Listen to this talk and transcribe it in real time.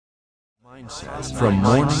From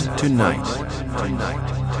morning to night.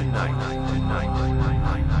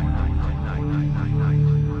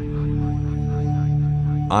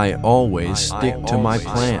 I always stick to my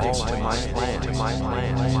plans.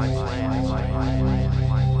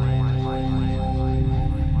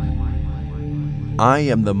 I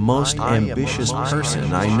am the most ambitious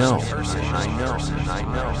person I know.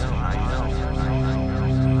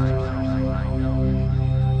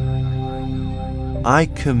 I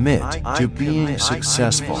commit to being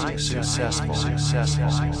successful.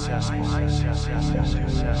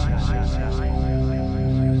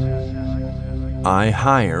 I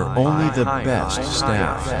hire only the best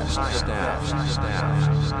staff.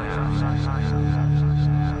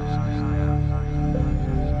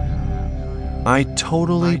 I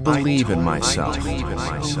totally believe in myself.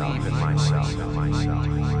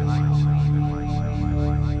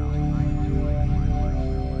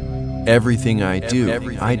 Everything I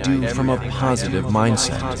do from a positive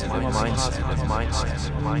mindset.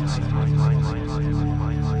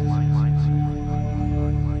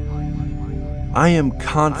 I am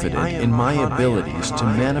confident in my abilities to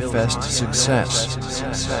manifest success.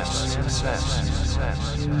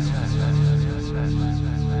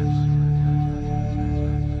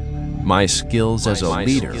 My skills as a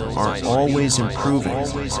leader are always improving.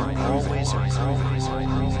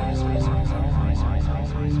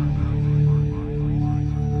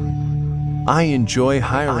 I enjoy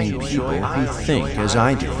hiring people who think as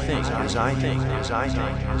I do.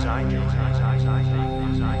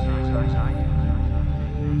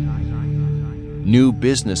 New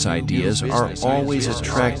business ideas are always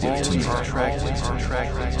attractive to me.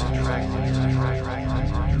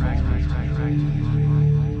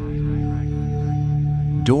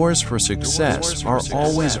 Doors for success are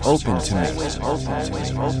always open to me.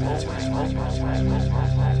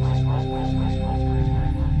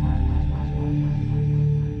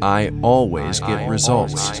 I always get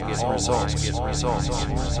results.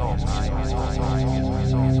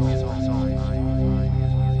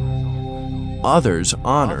 Others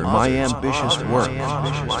honor my ambitious work.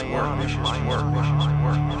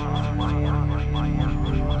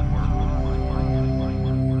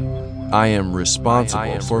 I am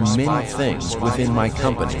responsible for many things within my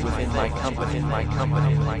company.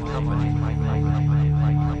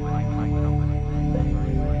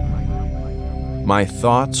 My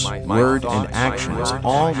thoughts, word, and actions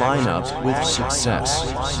all line up with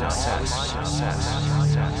success.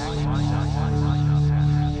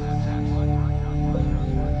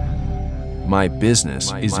 My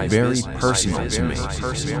business is very personal to me.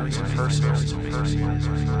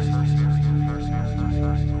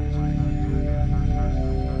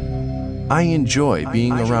 I enjoy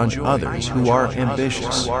being around others who are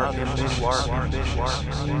ambitious.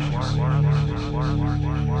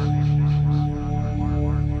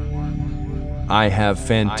 I have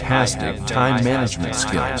fantastic time management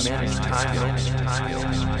skills.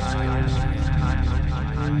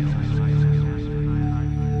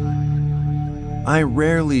 I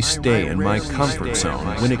rarely stay in my comfort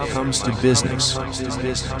zone when it comes to business.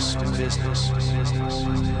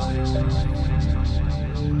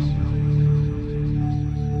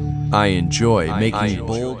 I enjoy making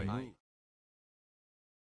bold